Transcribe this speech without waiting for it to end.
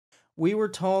we were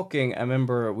talking, I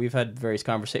remember we've had various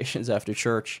conversations after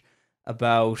church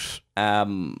about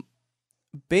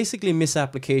basically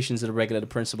misapplications of the regulative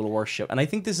principle of worship. And I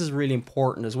think this is really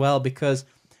important as well because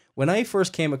when I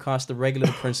first came across the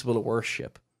regulative principle of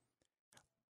worship,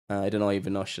 I don't know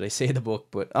even know, should I say the book,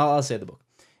 but I'll say the book.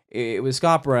 It was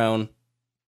Scott Brown,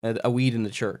 A Weed in the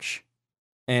Church.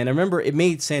 And I remember it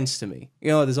made sense to me. You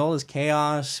know, there's all this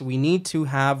chaos. We need to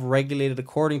have regulated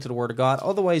according to the Word of God.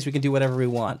 Otherwise, we can do whatever we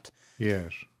want.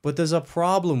 Yes. But there's a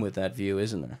problem with that view,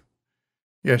 isn't there?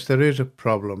 Yes, there is a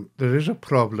problem. There is a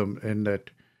problem in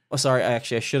that. Oh, sorry. I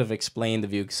should have explained the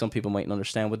view because some people mightn't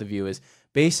understand what the view is.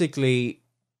 Basically,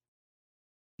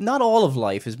 not all of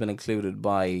life has been included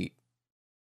by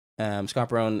Scott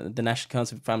Brown, the National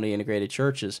Council of Family Integrated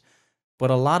Churches, but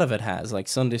a lot of it has, like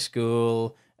Sunday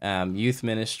school, youth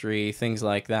ministry, things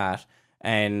like that.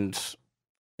 And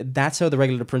that's how the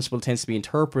regulative principle tends to be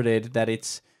interpreted, that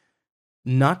it's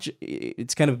not,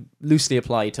 it's kind of loosely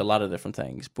applied to a lot of different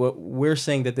things. But we're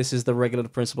saying that this is the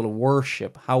regulative principle of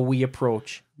worship, how we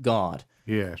approach God.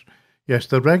 Yes. Yes,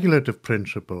 the regulative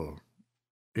principle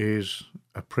is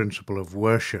a principle of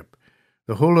worship.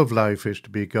 The whole of life is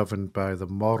to be governed by the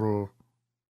moral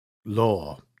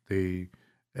law.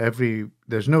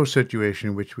 There's no situation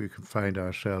in which we can find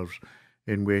ourselves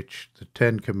in which the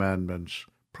Ten Commandments,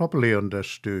 properly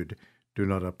understood, do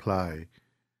not apply.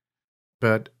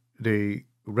 But the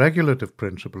regulative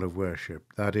principle of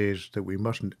worship, that is, that we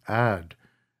mustn't add,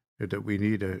 that we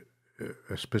need a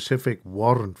specific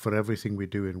warrant for everything we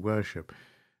do in worship,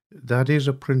 that is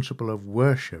a principle of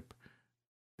worship.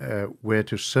 We're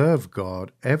to serve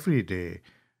God every day,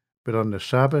 but on the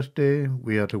Sabbath day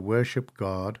we are to worship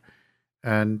God,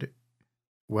 and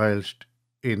whilst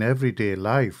in everyday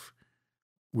life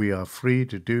we are free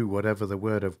to do whatever the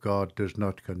Word of God does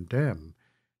not condemn,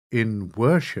 in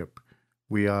worship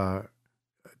we are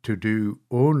to do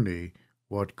only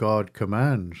what God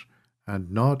commands and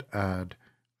not add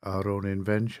our own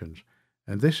inventions.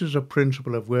 And this is a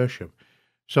principle of worship.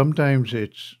 Sometimes an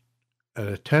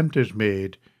attempt is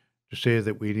made to say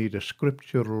that we need a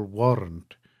scriptural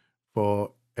warrant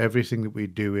for everything that we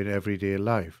do in everyday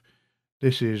life.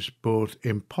 This is both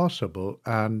impossible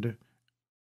and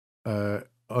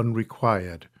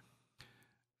unrequired.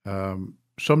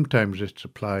 Sometimes it's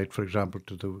applied, for example,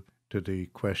 to the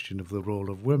question of the role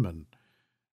of women.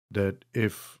 That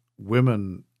if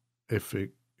a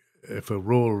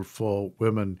role for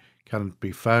women cannot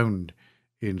be found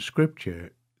in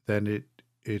Scripture, then it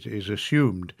is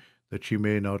assumed that she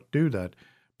may not do that.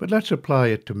 But let's apply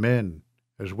it to men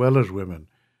as well as women.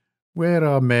 Where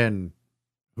are men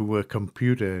who were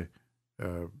computer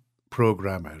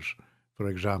programmers, for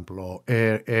example, or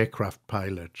aircraft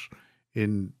pilots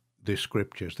in the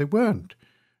Scriptures? They weren't.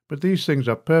 But these things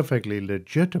are perfectly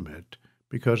legitimate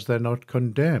because they're not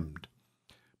condemned.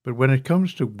 But when it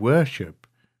comes to worship,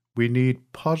 we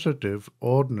need positive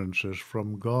ordinances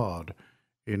from God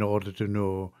in order to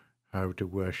know how to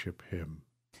worship Him.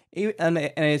 And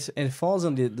it falls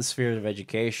under the sphere of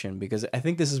education because I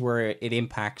think this is where it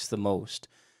impacts the most.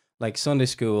 Like Sunday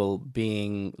school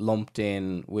being lumped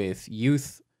in with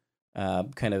youth,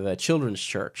 kind of a children's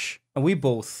church, and we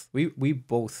both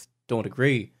don't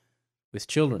agree with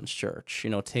children's church. You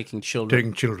know, taking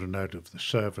children out of the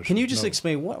service. Can you just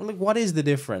explain what is the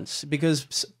difference?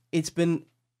 Because it's been,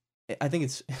 I think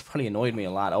it's probably annoyed me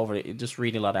a lot over it, just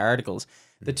reading a lot of articles.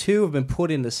 The two have been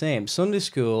put in the same, Sunday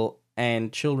school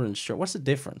and children's church. What's the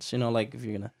difference? You know, like if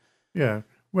you're gonna. Yeah,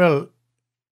 well,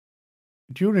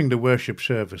 during the worship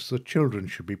service, the children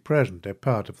should be present. They're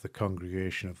part of the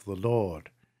congregation of the Lord.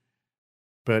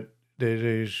 But there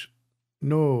is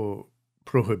no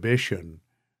prohibition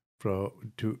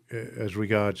as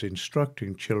regards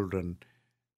instructing children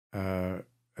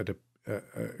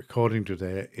according to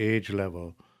their age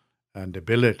level and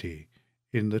ability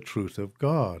in the truth of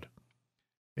God.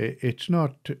 It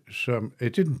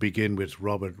didn't begin with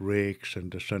Robert Raikes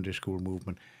and the Sunday school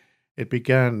movement. It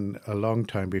began a long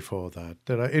time before that.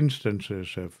 There are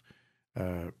instances of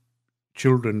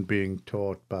children being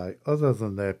taught by other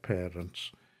than their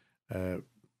parents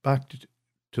back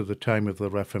to the time of the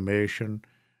Reformation,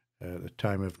 the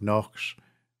time of Knox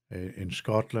in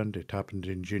Scotland. It happened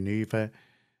in Geneva.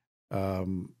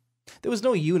 There was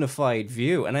no unified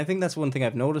view, and I think that's one thing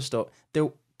I've noticed. Though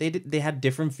they had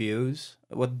different views,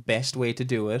 what best way to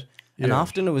do it, and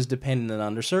often it was dependent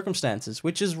on their circumstances,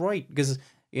 which is right because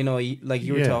you know, like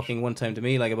you were talking one time to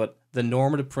me, like about the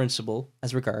normative principle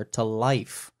as regard to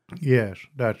life. Yes,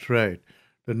 that's right.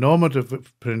 The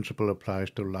normative principle applies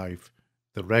to life.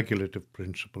 The regulative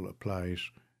principle applies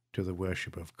to the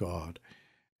worship of God,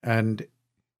 and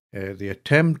the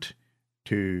attempt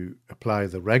to apply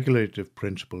the regulative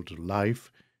principle to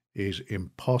life is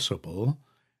impossible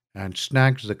and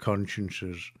snags the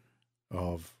consciences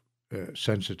of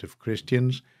sensitive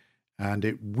Christians, and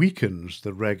it weakens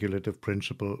the regulative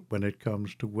principle when it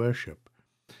comes to worship.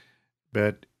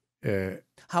 But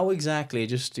How exactly?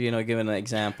 Just, give an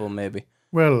example maybe.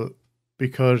 well,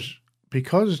 because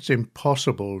it's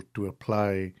impossible to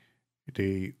apply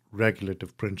the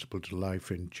regulative principle to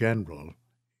life in general.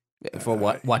 For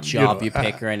what job you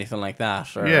pick or anything like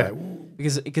that, or Yeah,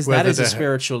 because that whether is a they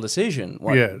spiritual decision.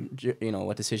 Yeah.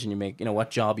 What decision you make.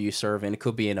 What job you serve in. It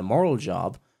could be an immoral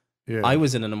job. Yeah. I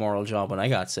was in an immoral job when I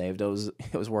got saved. I was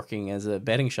working as a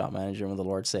betting shop manager when the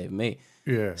Lord saved me.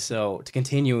 Yeah. So to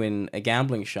continue in a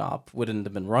gambling shop wouldn't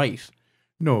have been right.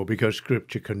 No, because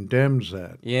Scripture condemns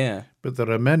that. Yeah. But there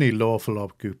are many lawful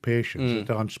occupations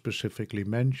that aren't specifically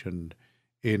mentioned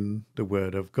in the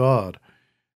Word of God.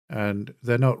 And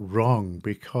they're not wrong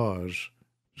because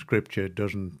Scripture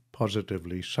doesn't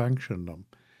positively sanction them.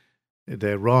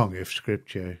 They're wrong if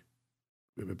Scripture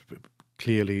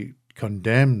clearly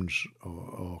condemns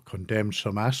or condemns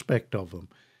some aspect of them.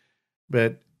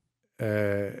 But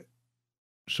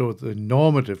so the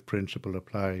normative principle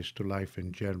applies to life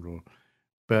in general.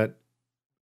 But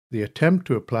the attempt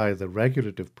to apply the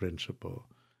regulative principle,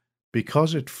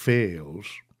 because it fails,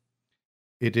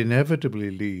 it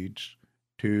inevitably leads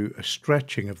to a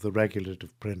stretching of the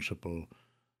regulative principle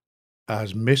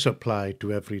as misapplied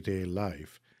to everyday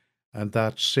life. And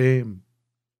that same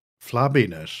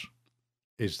flabbiness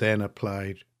is then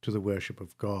applied to the worship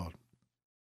of God.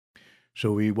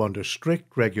 So we want a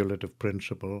strict regulative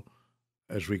principle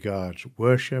as regards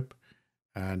worship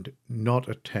and not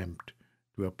attempt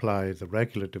to apply the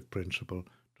regulative principle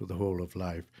to the whole of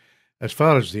life. As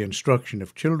far as the instruction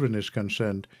of children is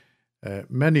concerned,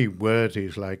 many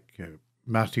worthies like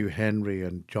Matthew Henry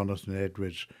and Jonathan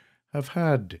Edwards have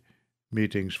had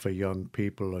meetings for young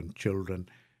people and children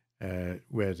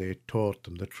where they taught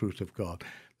them the truth of God.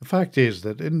 The fact is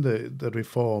that in the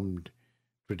Reformed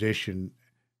tradition,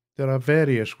 there are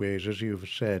various ways, as you've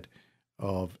said,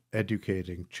 of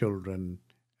educating children,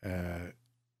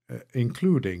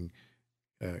 including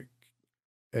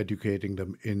educating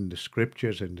them in the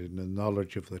Scriptures and in the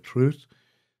knowledge of the truth.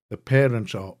 The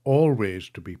parents are always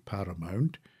to be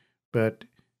paramount, but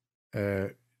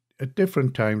at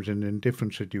different times and in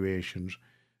different situations,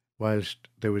 whilst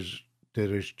there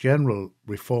is general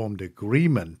Reformed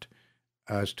agreement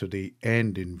as to the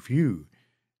end in view,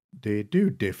 they do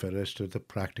differ as to the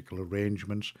practical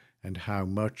arrangements and how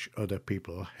much other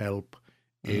people help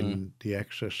in the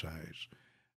exercise.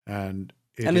 And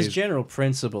as general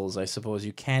principles, I suppose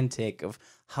you can take of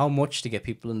how much to get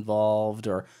people involved,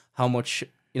 or how much,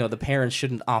 the parents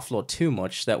shouldn't offload too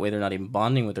much. That way they're not even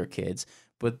bonding with their kids.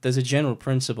 But there's a general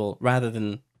principle rather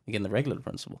than, again, the regulative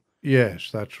principle.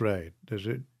 Yes, that's right. There's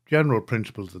a general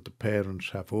principle that the parents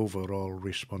have overall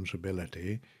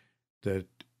responsibility, that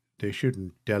they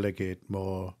shouldn't delegate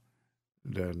more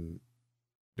than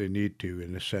they need to,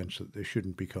 in the sense that they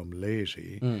shouldn't become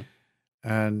lazy.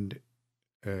 And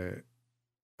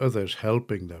others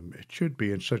helping them, it should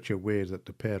be in such a way that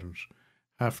the parents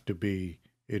have to be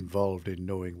involved in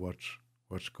knowing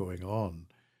what's going on.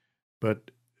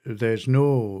 But there's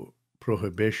no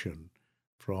prohibition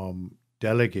from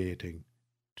delegating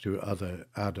to other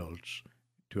adults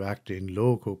to act in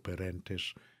loco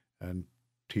parentis and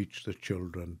teach the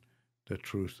children the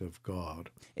truth of God.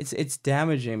 It's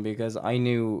damaging, because I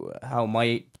knew how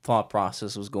my thought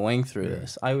process was going through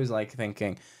this. I was like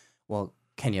thinking, well,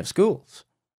 can you have schools?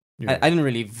 I didn't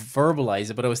really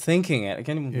verbalize it, but I was thinking it.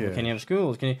 Can you have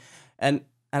schools? Can you? And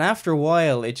after a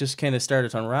while, it just kind of started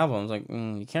to unravel. I was like,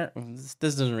 you can't. This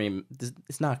doesn't really.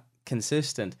 It's not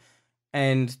consistent.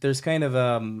 And there's kind of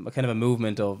a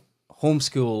movement of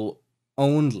homeschool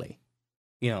only.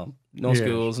 No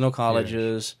schools, no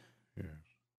colleges.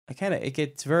 It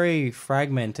gets very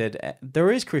fragmented. There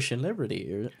is Christian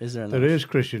liberty, is there not? There is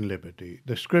Christian liberty.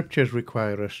 The Scriptures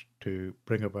require us to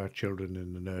bring up our children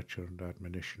in the nurture and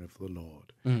admonition of the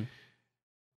Lord.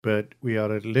 But we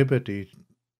are at liberty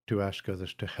to ask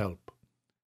others to help.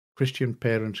 Christian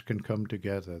parents can come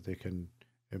together. They can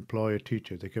employ a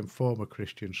teacher. They can form a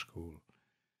Christian school.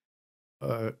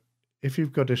 If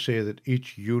you've got to say that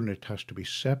each unit has to be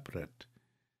separate,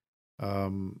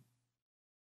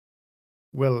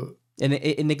 well, and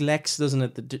it neglects, doesn't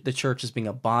it, the church as being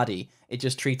a body. It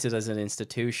just treats it as an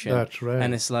institution. That's right.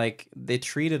 And it's like, they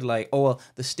treat it like, oh, well,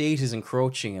 the state is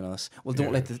encroaching in us. Well,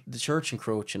 don't let the church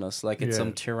encroach in us, like it's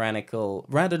some tyrannical,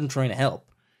 rather than trying to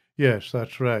help. Yes,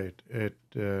 that's right.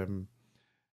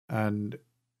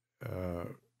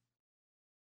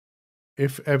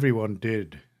 If everyone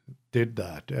did did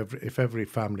that, if every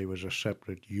family was a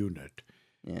separate unit,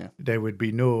 Yeah. there would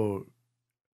be no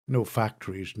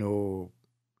factories, no,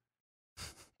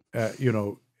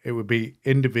 it would be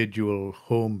individual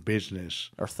home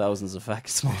business. Or thousands of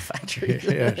small factories.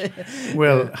 Yes.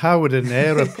 Well, Yeah. how would an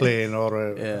aeroplane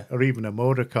or Yeah. or even a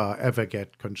motor car ever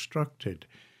get constructed?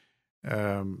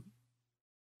 Because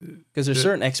there's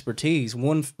certain expertise.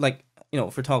 One, like,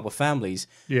 if we're talking about families,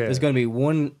 Yeah. there's going to be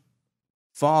one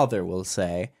father, we'll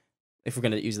say, if we're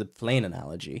going to use the plane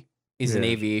analogy, is an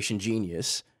Yes. aviation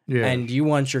genius. Yes. And you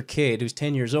want your kid who's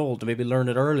 10 years old to maybe learn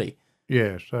it early.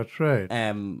 Yes, that's right.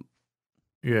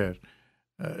 Yes.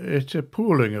 It's a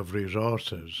pooling of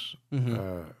resources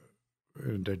Mhm.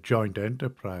 in the joint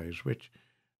enterprise, which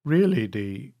really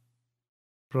the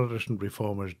Protestant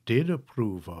reformers did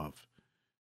approve of.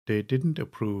 They didn't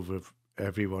approve of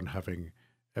everyone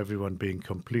being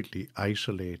completely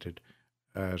isolated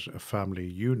as a family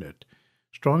unit.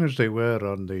 Strong as they were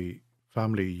on the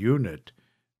family unit,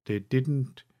 they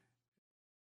didn't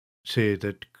say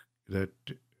that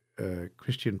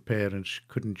Christian parents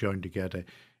couldn't join together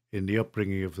in the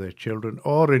upbringing of their children,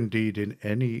 or indeed in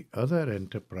any other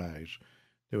enterprise.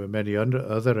 There were many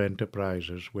other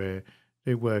enterprises where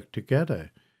they worked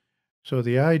together. So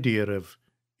the idea of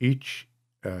each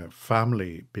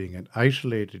family being an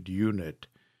isolated unit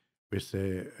with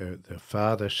the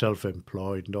father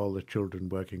self-employed and all the children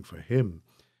working for him,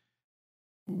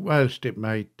 whilst it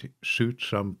might suit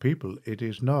some people, it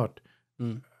is not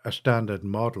Mm. a standard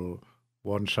model,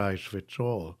 one size fits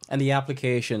all. And the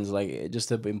applications, like, just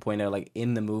to point out, like,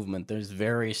 in the movement, there's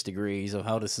various degrees of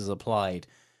how this is applied.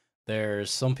 There's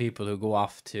some people who go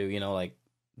off to, like,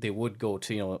 they would go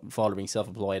to, father being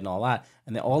self-employed and all that,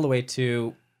 and then all the way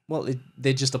to, well,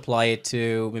 they just apply it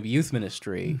to maybe youth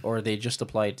ministry, or they just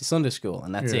apply it to Sunday school,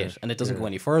 and that's Yes, it. And it doesn't go yeah.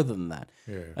 any further than that.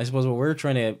 Yeah. I suppose what we're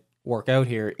trying to work out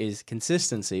here is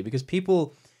consistency, because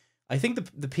people, I think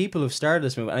the people who've started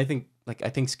this movement, I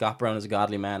think Scott Brown is a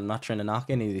godly man. I'm not trying to knock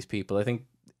any of these people. I think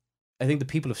the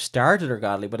people who've started are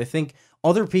godly, but I think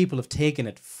other people have taken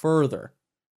it further.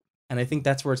 And I think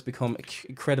that's where it's become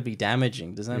incredibly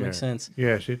damaging. Does that make sense?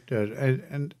 Yes, it does.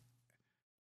 And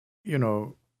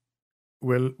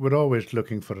we're always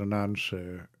looking for an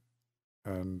answer,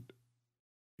 and,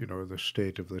 the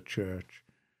state of the church.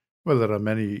 Well, there are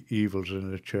many evils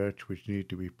in the church which need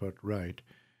to be put right,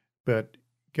 but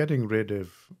getting rid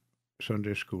of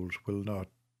Sunday schools will not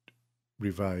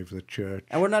revive the church.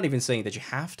 And we're not even saying that you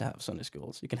have to have Sunday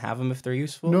schools. You can have them if they're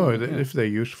useful. No, and, if they're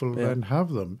useful, Yeah. then have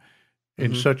them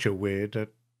in Mhm. such a way that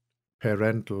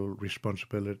parental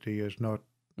responsibility is not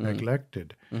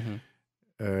neglected. Mhm.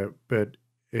 But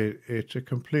it's a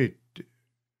complete,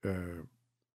 uh,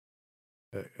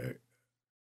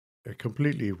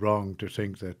 completely wrong to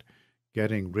think that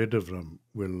getting rid of them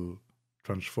will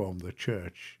transform the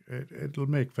church. It'll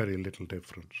make very little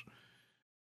difference.